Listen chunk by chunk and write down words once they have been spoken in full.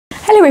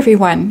Hello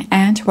everyone,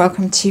 and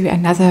welcome to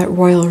another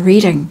royal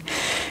reading.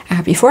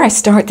 Before I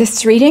start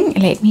this reading,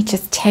 let me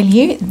just tell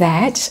you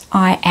that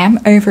I am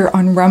over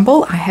on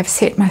Rumble. I have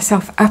set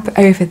myself up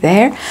over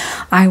there.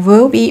 I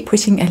will be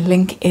putting a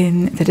link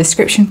in the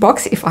description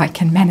box if I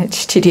can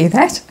manage to do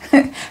that.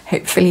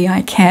 Hopefully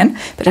I can,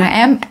 but I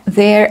am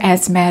there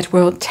as Mad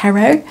World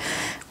Tarot,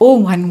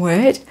 all one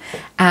word.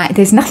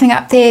 There's nothing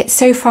up there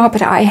so far,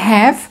 but I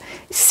have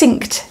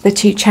synced the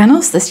two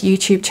channels, this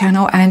YouTube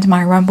channel and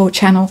my Rumble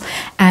channel,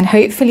 and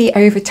hopefully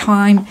over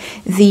time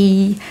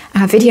the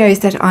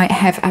videos that I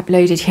have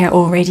uploaded here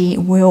already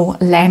will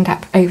land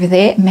up over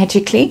there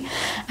magically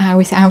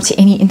without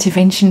any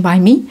intervention by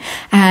me.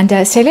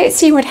 And so let's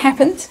see what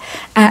happens.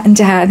 And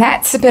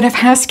that's a bit of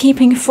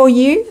housekeeping for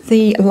you.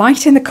 The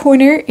light in the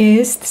corner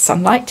is the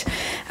sunlight.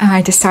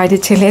 I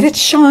decided to let it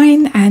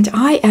shine, and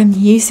I am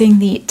using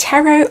the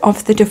Tarot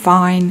of the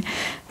Divine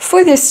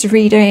for this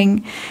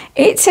reading.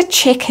 It's a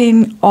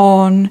check-in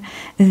on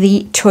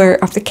the Tour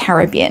of the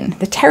Caribbean,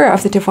 the Tarot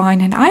of the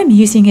Divine, and I'm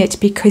using it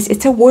because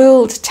it's a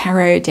world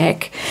tarot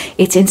deck.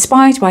 It's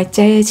inspired by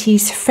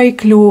deities,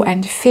 folklore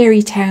and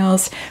fairy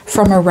tales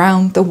from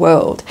around the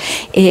world.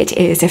 It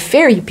is a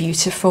very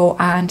beautiful,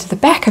 and the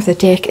back of the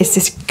deck is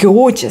this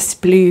gorgeous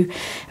blue,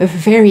 a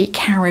very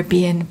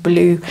Caribbean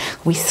blue.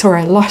 We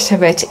saw a lot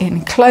of it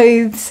in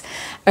clothes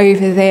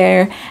over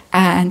there,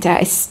 and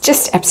it's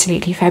just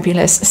absolutely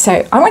fabulous.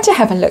 So I want to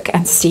have a look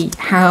and see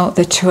how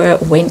the tour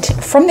went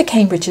from the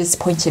Cambridges'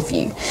 point of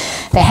view.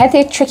 They had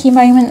their tricky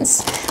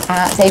moments.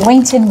 They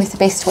went in with the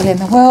best will in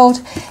the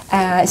world.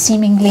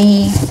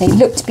 Seemingly they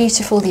looked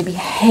beautiful, they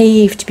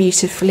behaved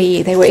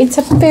beautifully. They were in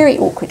some very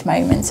awkward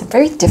moments, some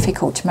very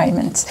difficult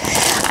moments,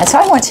 and so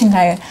I want to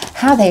know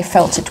how they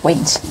felt it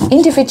went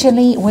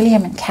individually,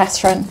 William and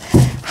Catherine,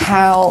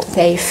 how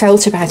they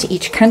felt about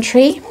each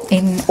country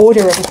in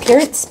order of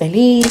appearance: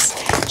 Belize,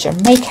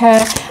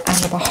 Jamaica and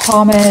the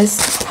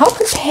Bahamas, how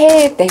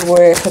prepared they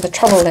were for the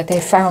trouble that they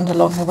found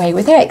along the way.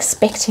 Were they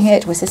expecting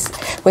it?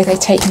 Were they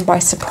taken by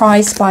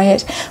surprise by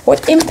it?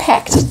 What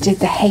impact did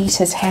the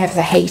haters have,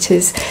 the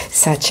haters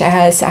such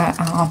as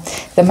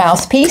the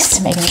mouthpiece,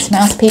 Meghan's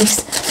mouthpiece,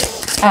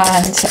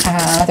 and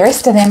the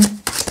rest of them?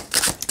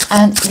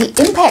 And the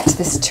impact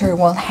this tour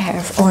will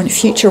have on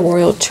future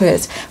royal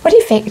tours. What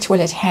effect will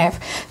it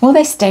have? Will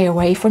they stay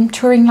away from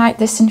touring like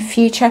this in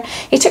future?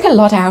 It took a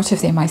lot out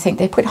of them, I think.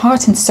 They put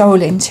heart and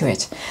soul into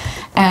it.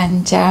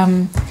 And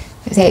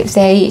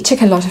they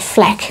took a lot of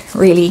flack,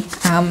 really,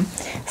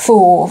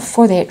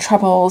 for their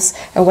troubles,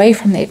 away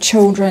from their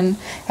children.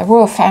 The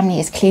royal family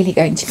is clearly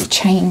going to be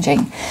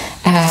changing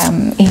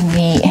in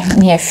the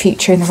near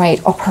future in the way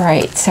it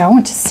operates. So I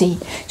want to see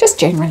just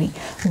generally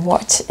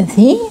what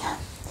the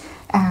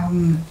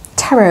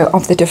Tarot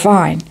of the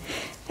Divine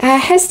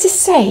has to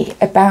say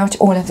about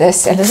all of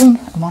this.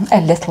 I'm on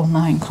a little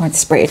 9-card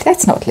spread.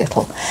 That's not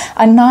little.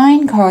 A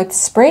 9-card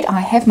spread.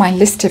 I have my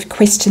list of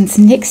questions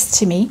next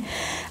to me,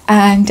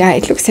 and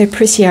it looks so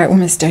pretty I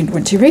almost don't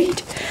want to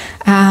read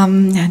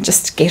and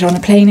just get on a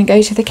plane and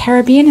go to the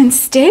Caribbean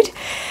instead.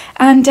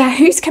 And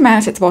who's come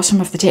out at the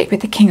bottom of the deck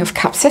with the King of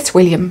Cups? That's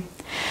William.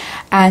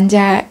 And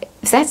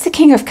that's the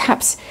King of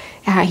Cups.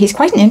 He's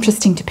quite an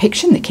interesting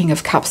depiction, the King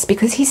of Cups,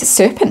 because he's a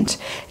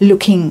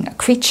serpent-looking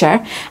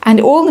creature, and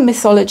all the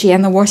mythology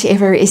and the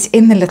whatever is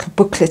in the little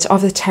booklet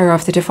of the Tarot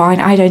of the Divine.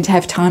 I don't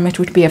have time. It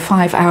would be a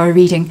 5-hour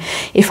reading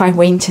if I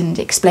went and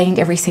explained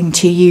everything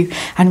to you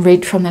and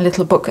read from the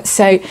little book.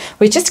 So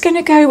we're just going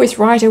to go with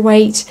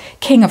Rider-Waite,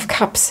 King of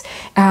Cups,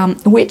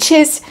 which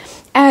is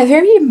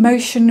very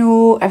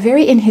emotional,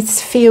 very in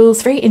his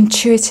feels, very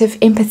intuitive,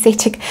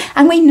 empathetic.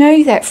 And we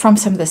know that from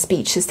some of the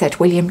speeches that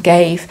William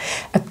gave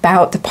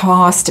about the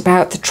past,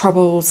 about the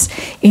troubles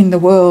in the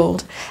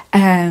world,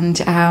 and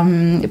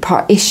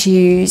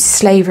issues,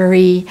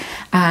 slavery,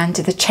 and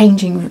the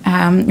changing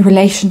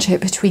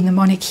relationship between the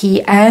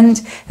monarchy and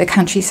the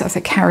countries of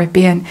the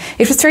Caribbean.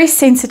 It was very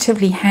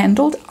sensitively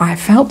handled, I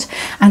felt.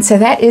 And so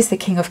that is the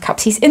King of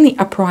Cups. He's in the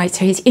upright,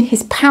 so he's in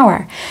his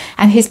power.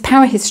 And his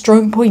power, his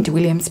strong point,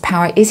 William's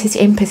power, is his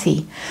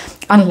empathy.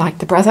 Unlike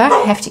the brother,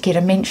 I have to get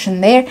a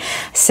mention there.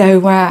 So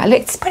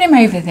let's put him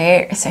over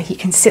there so he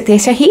can sit there.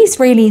 So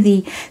he's really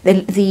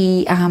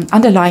the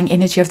underlying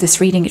energy of this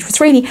reading. It was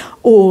really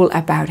all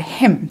about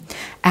him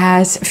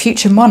as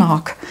future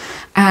monarch.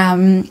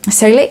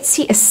 So let's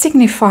see a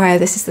signifier.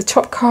 This is the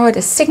top card, a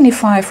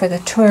signifier for the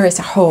tour as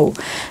a whole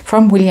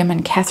from William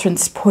and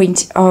Catherine's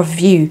point of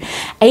view.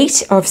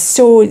 8 of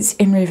Swords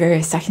in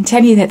reverse. I can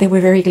tell you that they were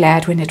very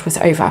glad when it was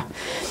over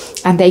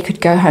and they could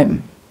go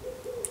home.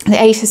 The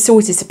 8 of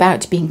Swords is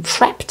about being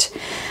trapped.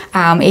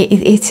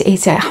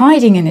 It's a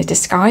hiding in a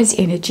disguise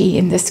energy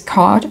in this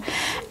card,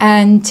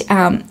 and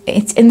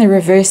it's in the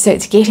reverse, so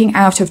it's getting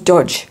out of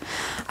dodge.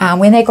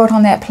 When they got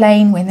on that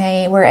plane, when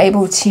they were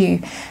able to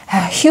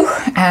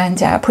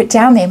put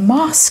down their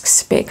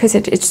masks, because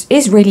it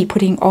is really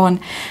putting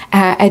on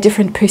a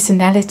different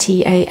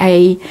personality,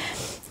 a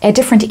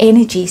different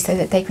energy, so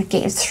that they could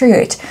get through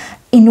it.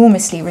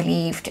 enormously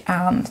relieved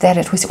that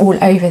it was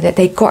all over, that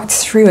they got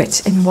through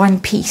it in one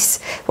piece.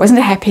 It wasn't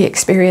a happy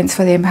experience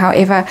for them,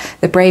 however,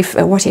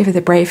 whatever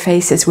the brave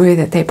faces were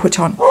that they put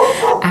on.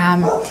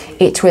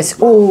 It was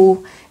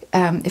all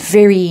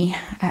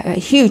a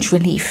huge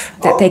relief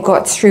that they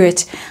got through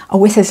it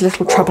with as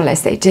little trouble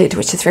as they did,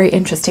 which is very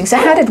interesting. So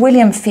how did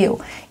William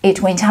feel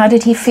it went? How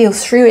did he feel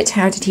through it?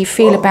 How did he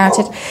feel about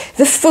it?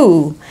 The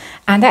Fool.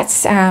 And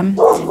that's an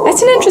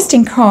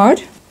interesting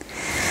card.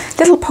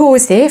 Little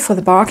pause there for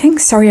the barking.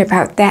 Sorry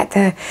about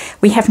that.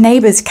 We have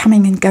neighbours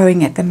coming and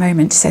going at the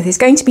moment, so there's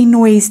going to be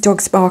noise,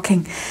 dogs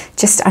barking,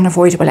 just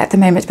unavoidable at the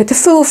moment. But the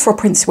Fool for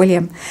Prince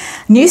William.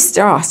 New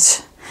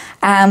start.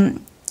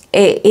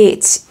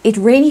 It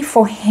really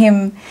for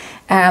him,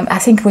 I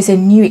think, was a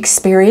new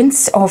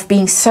experience of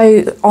being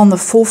so on the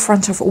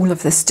forefront of all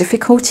of this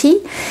difficulty,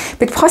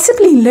 but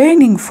possibly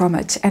learning from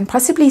it and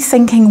possibly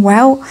thinking,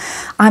 well,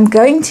 I'm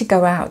going to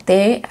go out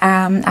there,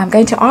 I'm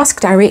going to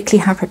ask directly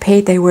how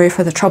prepared they were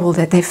for the trouble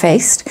that they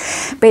faced.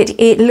 But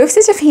it looks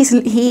as if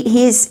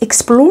he is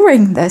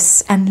exploring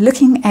this and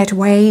looking at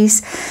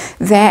ways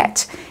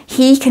that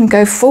he can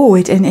go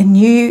forward in a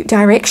new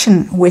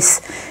direction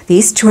with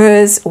these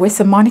tours, with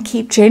the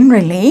monarchy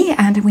generally.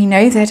 And we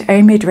know that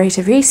Omid wrote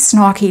a very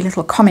snarky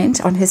little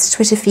comment on his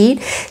Twitter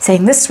feed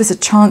saying this was a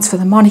chance for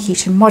the monarchy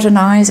to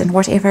modernize and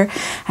whatever,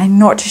 and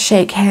not to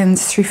shake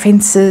hands through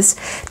fences,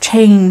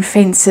 chain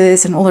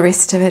fences and all the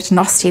rest of it.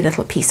 Nasty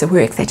little piece of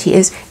work that he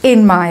is,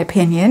 in my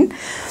opinion.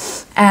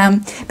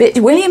 But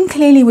William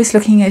clearly was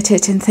looking at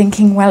it and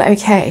thinking, well,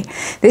 okay,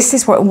 this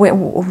is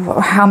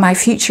how my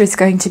future is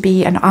going to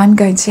be, and I'm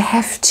going to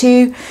have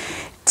to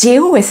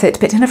deal with it,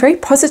 but in a very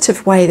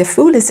positive way. The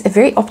Fool is a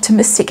very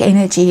optimistic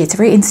energy. It's a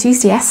very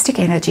enthusiastic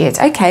energy. It's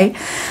okay.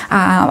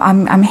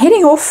 I'm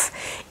heading off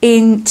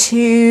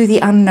into the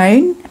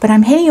unknown, but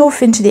I'm heading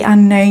off into the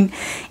unknown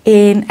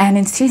in an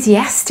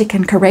enthusiastic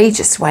and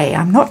courageous way.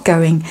 I'm not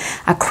going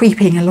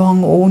creeping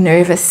along all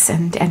nervous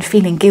and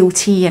feeling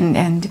guilty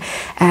and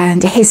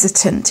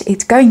hesitant.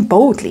 It's going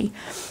boldly.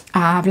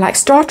 Like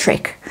Star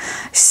Trek.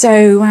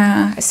 So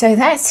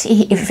that's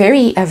a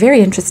very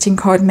interesting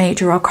card,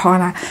 Major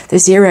Arcana, the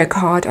Zero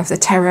card of the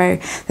Tarot.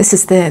 This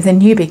is the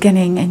new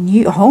beginning,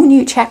 a whole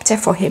new chapter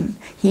for him,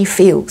 he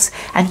feels.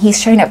 And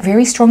he's shown up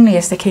very strongly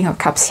as the King of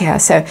Cups here.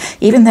 So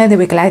even though they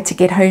were glad to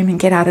get home and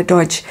get out of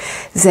Dodge,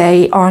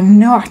 they are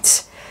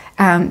not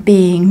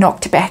being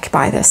knocked back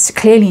by this.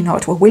 Clearly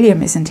not. Well,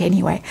 William isn't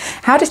anyway.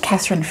 How did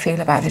Catherine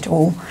feel about it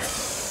all?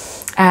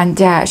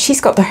 And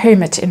she's got the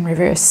Hermit in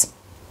reverse.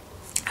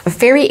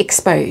 Very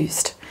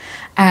exposed.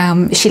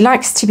 She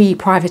likes to be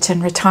private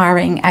and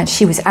retiring, and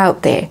she was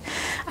out there.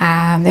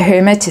 The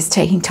Hermit is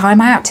taking time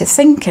out to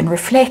think and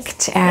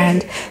reflect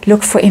and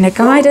look for inner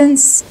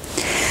guidance.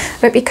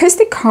 But because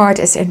the card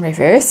is in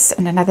reverse,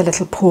 and another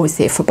little pause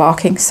there for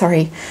barking,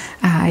 sorry,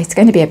 it's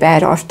going to be a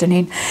bad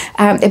afternoon.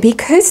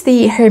 Because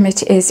the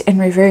Hermit is in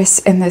reverse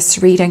in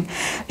this reading,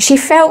 she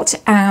felt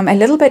a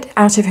little bit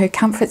out of her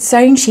comfort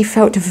zone. She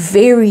felt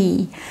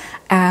very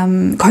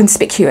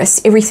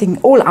conspicuous. Everything,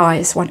 all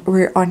eyes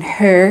were on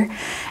her.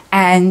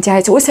 And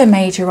it's also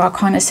Major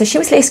Arcana, so she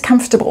was less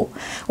comfortable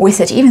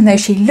with it, even though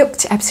she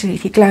looked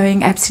absolutely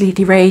glowing,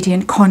 absolutely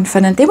radiant,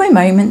 confident. There were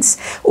moments,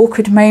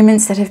 awkward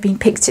moments, that have been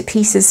picked to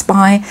pieces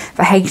by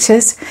the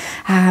haters.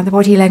 The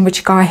body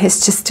language guy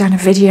has just done a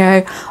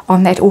video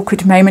on that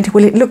awkward moment.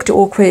 Well, it looked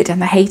awkward,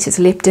 and the haters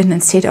leapt in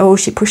and said, oh,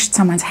 she pushed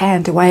someone's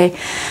hand away.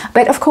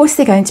 But of course,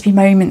 there are going to be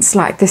moments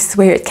like this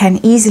where it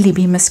can easily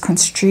be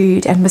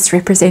misconstrued and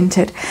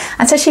misrepresented.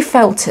 And so she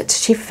felt it.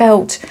 She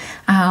felt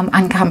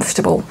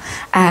uncomfortable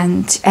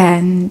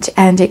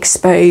and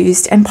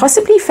exposed, and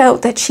possibly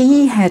felt that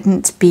she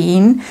hadn't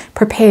been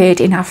prepared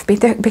enough,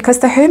 because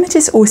the Hermit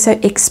is also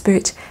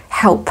expert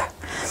help.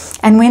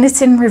 And when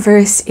it's in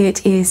reverse,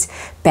 it is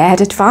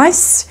bad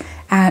advice,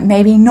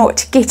 maybe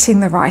not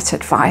getting the right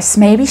advice.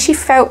 Maybe she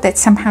felt that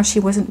somehow she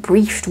wasn't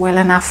briefed well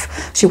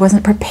enough, she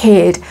wasn't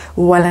prepared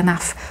well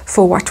enough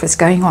for what was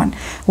going on.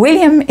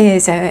 William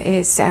is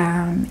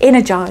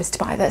energized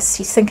by this.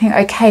 He's thinking,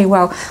 okay,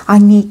 well, I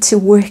need to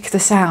work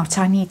this out.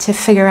 I need to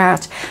figure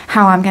out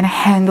how I'm going to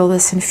handle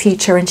this in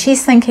future. And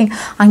she's thinking,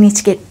 I need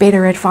to get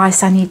better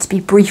advice. I need to be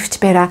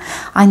briefed better.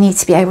 I need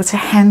to be able to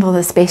handle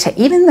this better,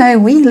 even though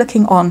we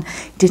looking on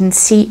didn't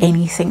see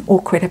anything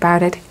awkward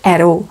about it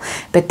at all.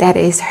 But that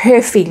is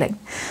her feeling.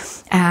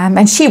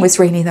 And she was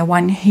really the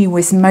one who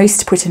was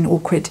most put in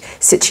awkward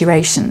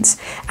situations,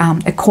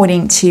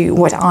 according to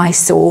what I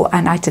saw.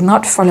 And I did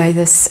not follow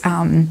this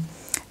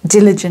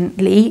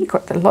diligently.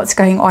 Got lots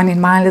going on in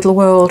my little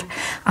world.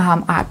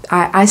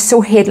 I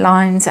saw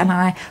headlines, and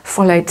I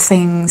followed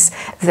things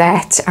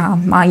that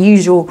my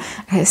usual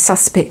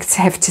suspects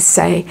have to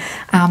say,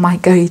 my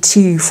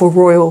go-to for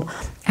royal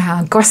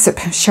gossip,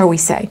 shall we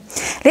say.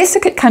 Let's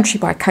look at country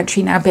by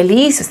country now.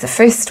 Belize was the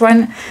first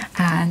one,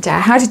 and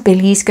how did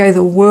Belize go?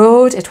 The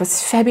world, it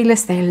was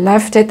fabulous. They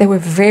loved it. They were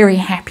very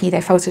happy.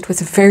 They felt it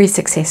was very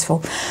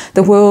successful.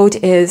 The world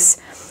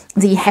is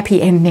the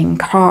happy ending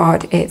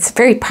card. It's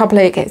very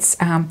public. It's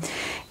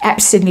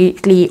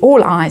absolutely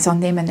all eyes on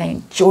them, and they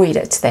enjoyed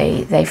it.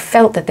 They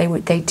felt that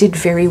they did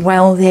very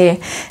well there,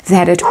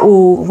 that it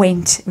all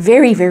went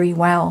very, very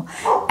well,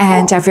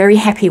 and are very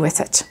happy with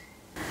it.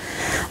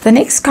 The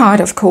next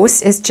card, of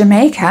course, is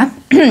Jamaica.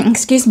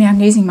 Excuse me, I'm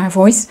losing my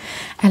voice,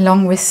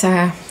 along with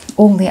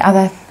all the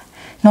other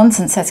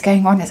nonsense that's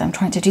going on as I'm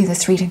trying to do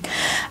this reading.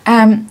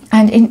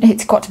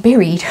 It's got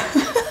buried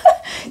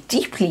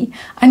deeply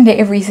under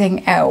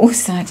everything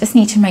else. I just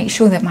need to make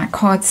sure that my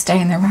cards stay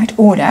in the right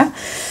order.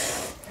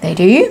 They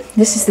do.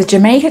 This is the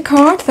Jamaica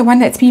card, the one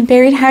that's been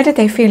buried. How did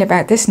they feel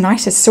about this?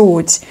 Knight of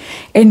Swords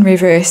in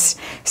reverse.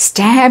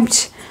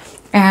 Stabbed.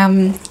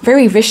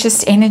 Very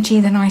vicious energy,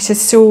 the Knight of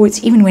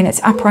Swords, even when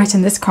it's upright,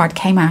 and this card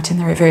came out in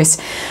the reverse.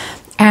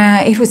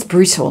 It was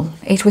brutal.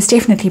 It was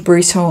definitely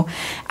brutal.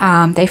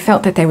 They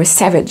felt that they were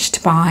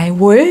savaged by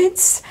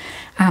words,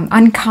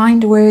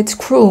 unkind words,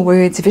 cruel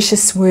words,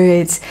 vicious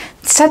words,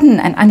 sudden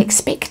and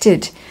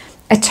unexpected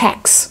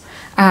attacks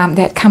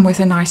that come with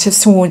a Knight of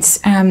Swords.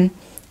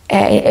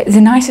 The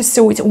Knight of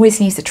Swords always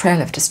leaves a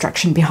trail of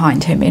destruction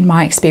behind him, in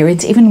my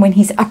experience, even when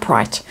he's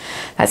upright.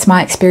 That's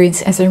my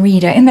experience as a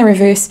reader. In the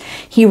reverse,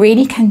 he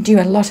really can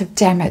do a lot of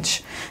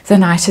damage, the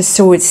Knight of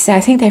Swords. So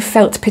I think they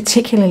felt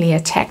particularly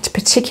attacked,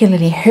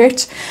 particularly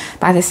hurt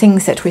by the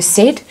things that were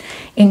said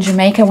in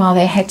Jamaica, while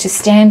they had to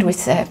stand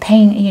with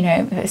pain, you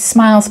know,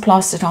 smiles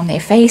plastered on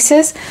their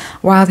faces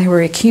while they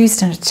were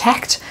accused and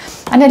attacked.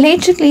 And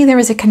allegedly there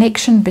is a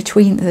connection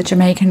between the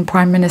Jamaican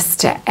Prime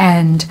Minister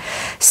and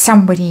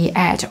somebody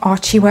at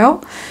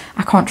Archewell.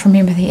 I can't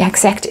remember the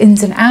exact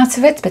ins and outs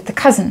of it, but the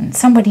cousin,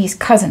 somebody's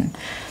cousin,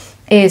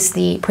 is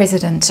the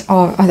president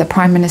or the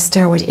prime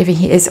minister, whatever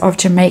he is, of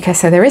Jamaica.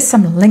 So there is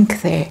some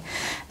link there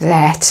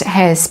that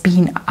has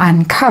been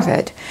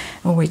uncovered,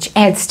 which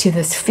adds to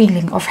this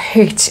feeling of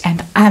hurt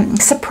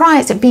and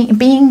surprise at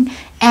being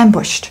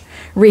ambushed,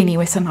 really,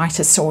 with the Knight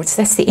of Swords.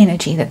 That's the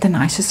energy that the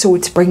Knight of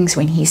Swords brings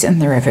when he's in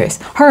the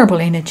reverse. Horrible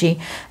energy.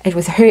 It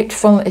was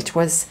hurtful, it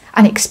was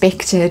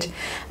unexpected,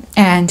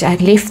 and it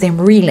left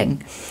them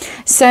reeling.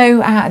 So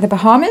the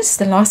Bahamas,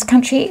 the last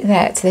country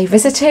that they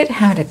visited,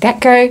 how did that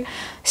go?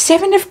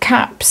 Seven of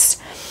Cups.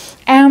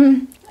 They're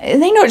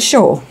not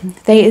sure.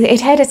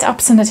 It had its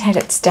ups and it had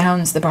its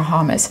downs, the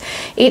Bahamas.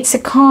 It's a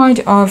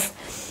card of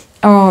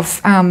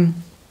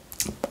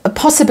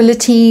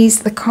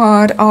possibilities, the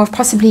card of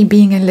possibly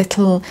being a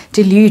little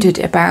deluded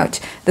about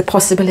the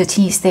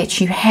possibilities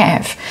that you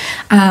have.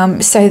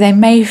 So they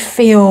may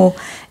feel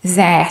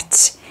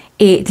that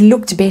it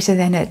looked better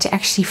than it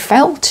actually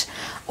felt,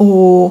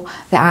 or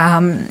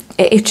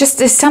it just,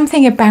 there's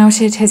something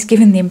about it has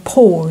given them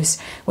pause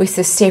with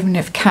the Seven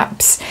of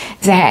Cups,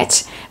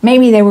 that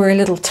maybe they were a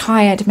little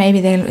tired,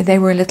 maybe they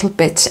were a little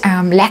bit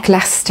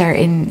lackluster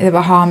in the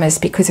Bahamas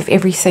because of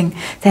everything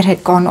that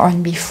had gone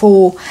on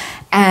before,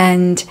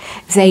 and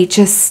they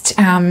just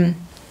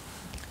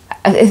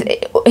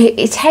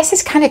it has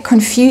this kind of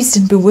confused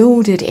and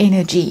bewildered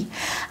energy,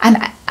 and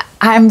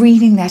I'm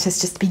reading that as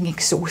just being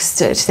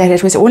exhausted, that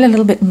it was all a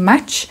little bit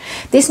much.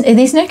 There's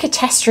no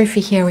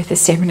catastrophe here with the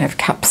Seven of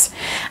Cups.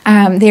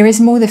 There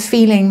is more the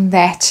feeling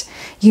that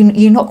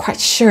you're not quite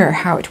sure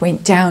how it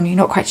went down. You're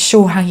not quite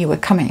sure how you were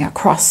coming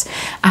across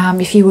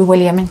if you were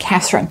William and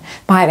Catherine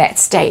by that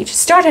stage. It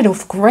started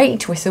off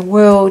great with the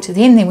world.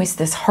 Then there was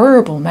this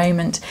horrible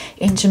moment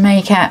in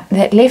Jamaica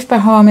that left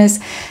Bahamas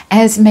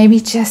as maybe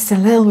just a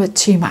little bit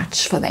too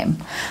much for them.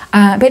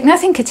 But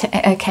nothing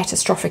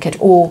catastrophic at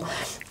all.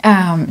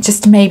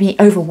 Just maybe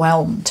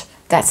overwhelmed.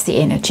 That's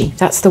the energy.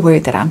 That's the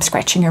word that I'm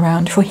scratching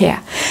around for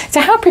here. So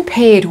how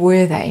prepared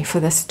were they for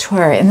this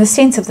tour, in the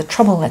sense of the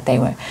trouble that they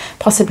were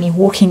possibly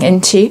walking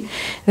into?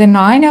 The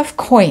Nine of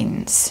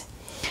Coins.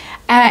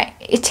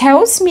 It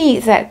tells me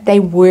that they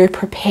were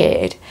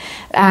prepared,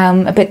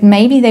 but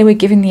maybe they were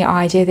given the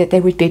idea that they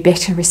would be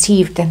better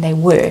received than they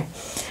were.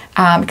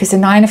 Because the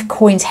Nine of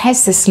Coins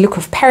has this look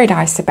of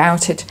paradise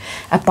about it,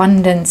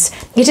 abundance.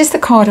 It is the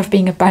card of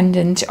being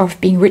abundant, of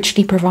being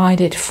richly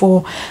provided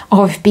for,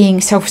 of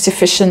being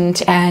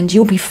self-sufficient, and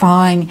you'll be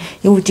fine,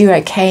 you'll do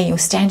okay, you'll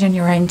stand on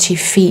your own 2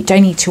 feet,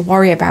 don't need to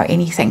worry about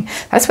anything.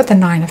 That's what the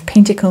Nine of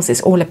Pentacles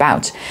is all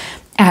about.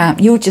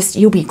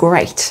 You'll be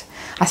great.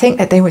 I think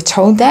that they were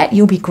told that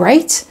you'll be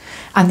great,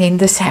 and then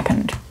this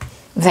happened.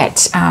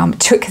 That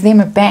took them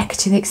aback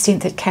to the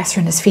extent that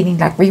Catherine is feeling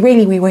like we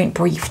weren't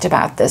briefed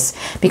about this,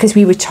 because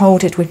we were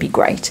told it would be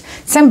great.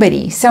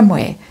 Somebody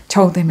somewhere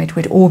told them it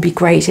would all be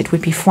great, it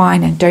would be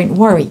fine, and don't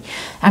worry.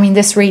 I mean,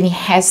 this really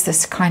has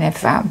this kind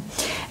of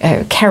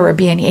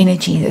Caribbean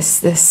energy,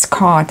 this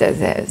card,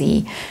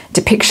 the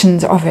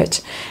depictions of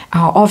it,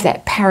 of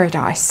that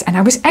paradise. And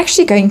I was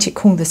actually going to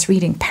call this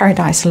reading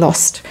Paradise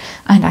Lost,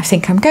 and I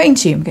think I'm going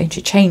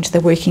to change the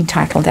working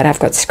title that I've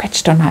got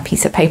scratched on my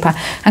piece of paper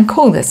and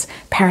call this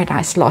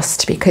Paradise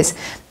Lost, because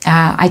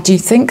I do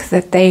think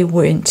that they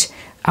weren't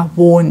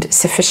warned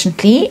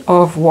sufficiently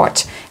of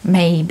what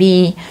may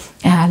be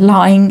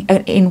lying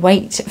in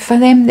wait for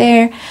them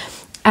there.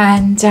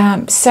 And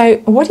so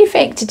what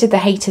effect did the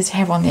haters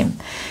have on them?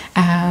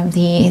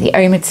 The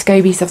Omid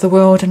Scobies of the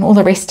world and all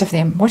the rest of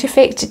them. What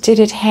effect did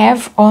it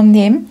have on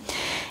them?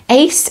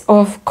 Ace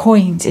of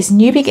Coins is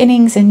new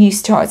beginnings and new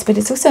starts, but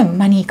it's also a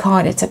money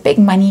card. It's a big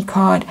money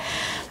card.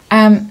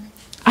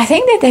 I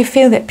think that they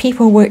feel that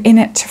people were in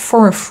it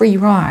for a free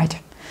ride,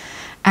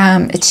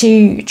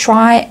 to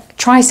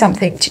try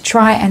something, to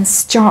try and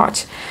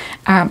start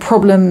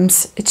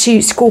problems,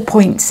 to score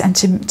points, and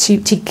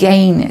to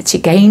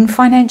gain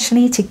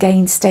financially, to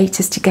gain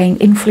status, to gain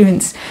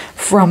influence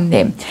from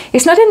them.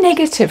 It's not a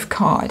negative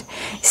card,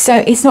 so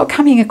it's not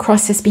coming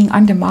across as being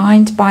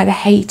undermined by the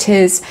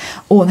haters,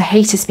 or the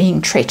haters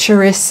being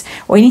treacherous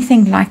or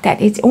anything like that.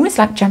 It's almost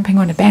like jumping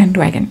on a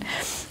bandwagon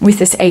with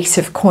this Ace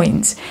of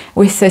Coins,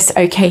 with this,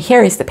 okay,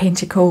 here is the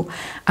pentacle,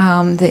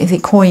 the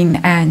coin,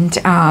 and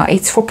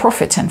it's for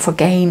profit and for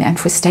gain and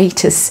for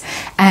status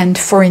and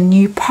for a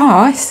new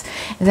path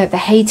that the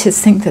haters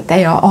think that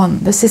they are on.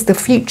 This is the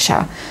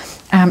future.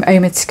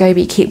 Omid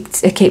Scobie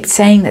kept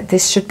saying that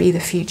this should be the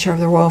future of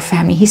the royal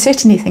family. He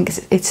certainly thinks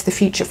it's the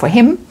future for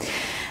him.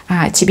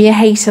 To be a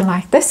hater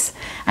like this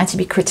and to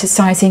be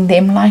criticizing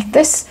them like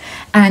this.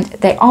 And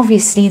they're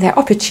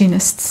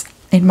opportunists,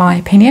 in my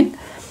opinion,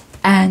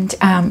 and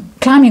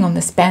climbing on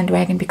this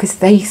bandwagon because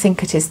they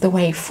think it is the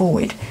way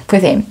forward for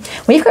them.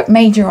 We've got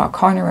major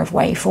arcana of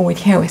way forward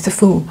here with the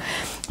Fool.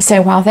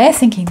 So while they're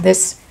thinking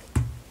this,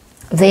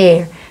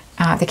 the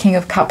King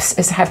of Cups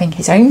is having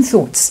his own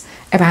thoughts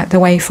about the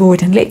way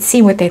forward. And let's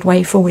see what that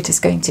way forward is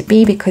going to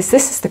be, because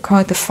this is the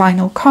card, the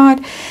final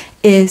card,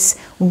 is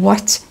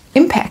what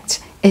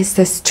impact is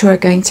this tour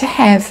going to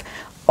have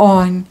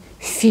on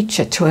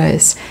future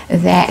tours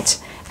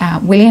that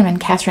William and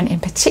Catherine in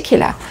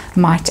particular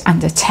might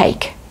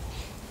undertake.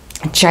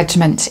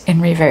 Judgment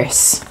in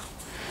reverse.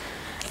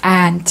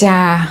 And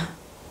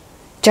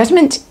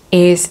judgment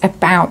is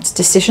about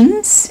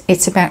decisions.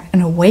 It's about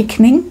an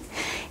awakening.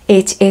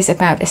 It is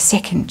about a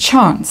second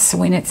chance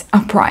when it's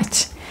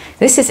upright.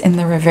 This is in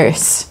the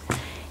reverse.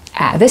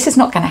 This is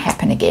not going to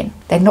happen again.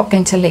 They're not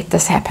going to let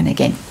this happen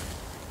again,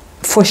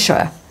 for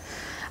sure.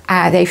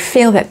 They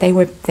feel that they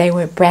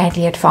were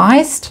badly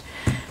advised.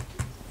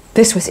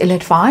 This was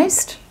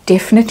ill-advised.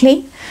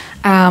 Definitely.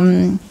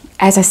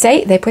 As I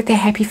say, they put their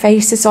happy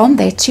faces on.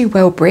 They're too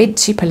well-bred,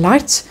 too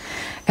polite,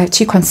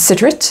 too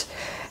considerate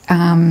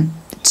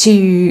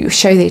to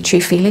show their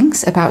true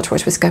feelings about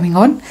what was going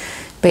on.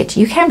 But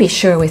you can be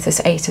sure with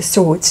this Eight of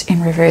Swords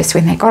in reverse,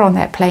 when they got on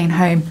that plane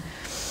home,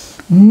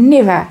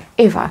 never,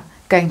 ever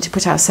going to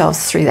put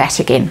ourselves through that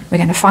again. We're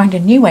going to find a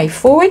new way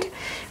forward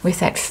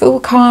with that Fool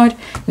card.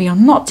 We are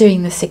not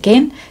doing this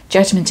again.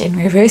 Judgment in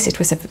reverse. It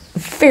was a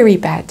very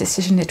bad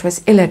decision. It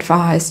was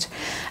ill-advised.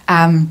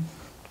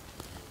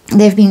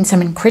 There have been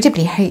some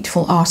incredibly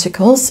hateful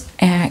articles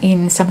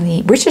in some of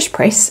the British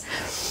press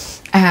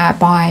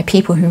by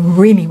people who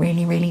really,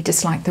 really, really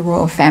dislike the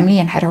royal family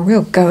and had a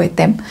real go at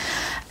them.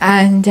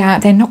 And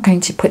they're not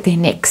going to put their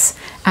necks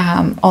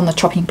on the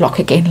chopping block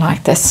again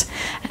like this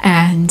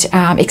and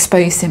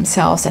expose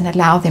themselves and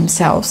allow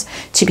themselves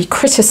to be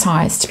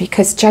criticized,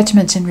 because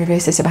judgment in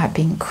reverse is about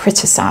being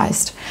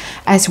criticized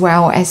as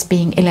well as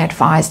being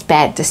ill-advised,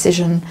 bad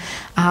decision.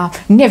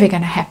 Never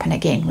going to happen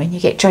again. When you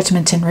get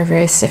judgment in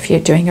reverse, if you're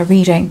doing a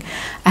reading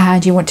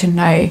and you want to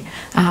know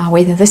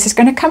whether this is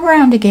going to come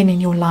around again in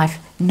your life,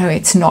 no,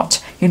 it's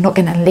not. You're not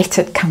going to let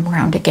it come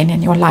around again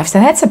in your life. So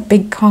that's a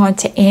big card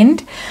to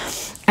end.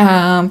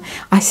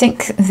 I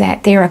think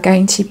that there are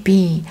going to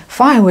be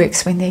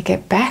fireworks when they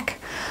get back.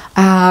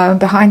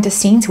 Behind the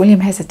scenes,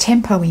 William has a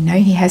temper. We know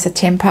he has a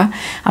temper,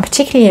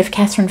 particularly if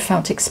Catherine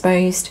felt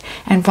exposed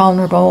and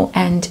vulnerable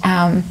and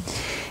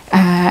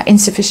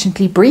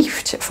insufficiently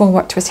briefed for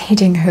what was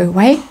heading her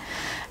way.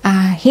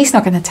 He's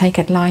not going to take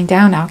it lying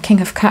down. Our King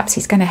of Cups,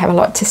 he's going to have a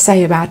lot to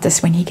say about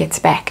this when he gets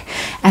back,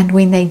 and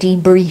when they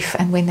debrief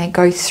and when they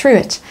go through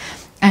it,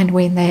 and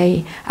when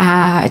they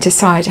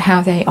decide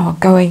how they are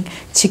going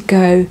to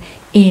go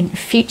in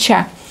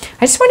future.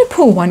 I just want to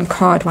pull one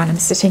card while I'm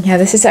sitting here.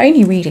 This is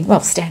only reading, well,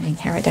 standing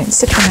here. I don't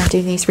sit when I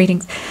do these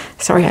readings.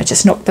 Sorry, I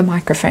just knocked the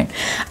microphone.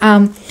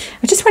 I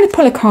just want to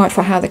pull a card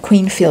for how the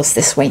Queen feels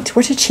this week.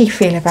 What did she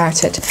feel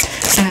about it?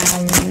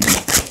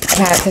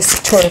 About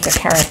this tour of the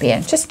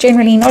Caribbean. Just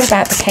generally, not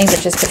about the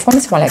Cambridge's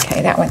performance. Well,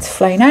 okay, that one's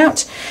flown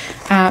out.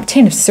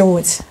 Ten of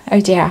Swords.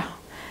 Oh dear.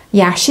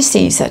 Yeah, she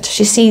sees it.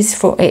 She sees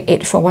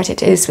it for what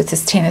it is with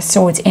this Ten of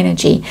Swords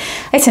energy.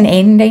 It's an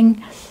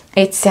ending.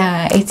 It's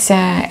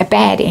a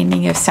bad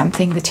ending of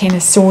something. The Ten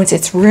of Swords.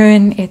 It's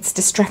ruin. It's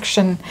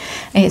destruction.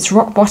 It's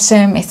rock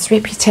bottom. It's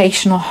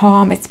reputational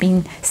harm. It's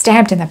been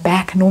stabbed in the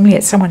back. Normally,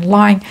 it's someone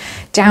lying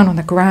down on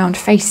the ground,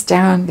 face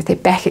down, with their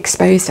back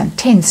exposed, and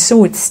 10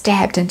 swords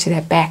stabbed into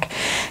their back.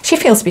 She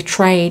feels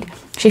betrayed.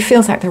 She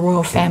feels like the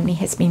royal family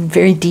has been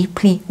very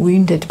deeply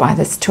wounded by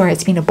this tour.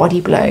 It's been a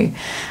body blow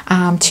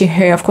to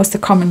her. Of course, the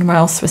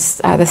Commonwealth was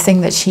the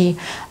thing that she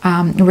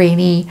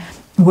really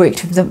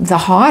worked the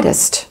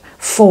hardest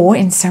for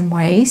in some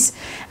ways.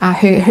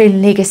 Her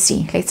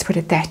legacy, let's put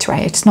it that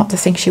way. It's not the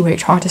thing she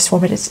worked hardest for,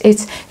 but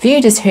it's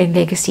viewed as her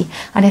legacy.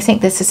 And I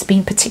think this has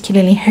been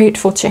particularly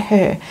hurtful to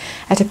her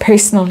at a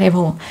personal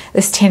level,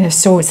 this Ten of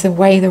Swords, the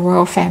way the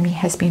royal family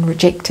has been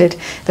rejected,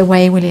 the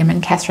way William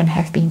and Catherine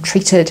have been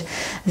treated,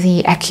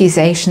 the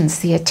accusations,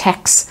 the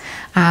attacks,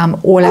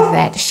 all of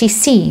that. She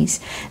sees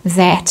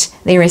that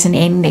there is an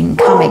ending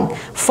coming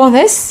for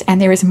this,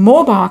 and there is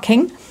more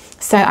barking.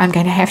 So I'm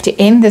going to have to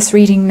end this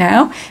reading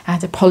now,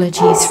 and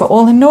apologies for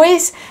all the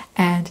noise,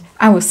 and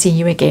I will see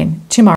you again tomorrow.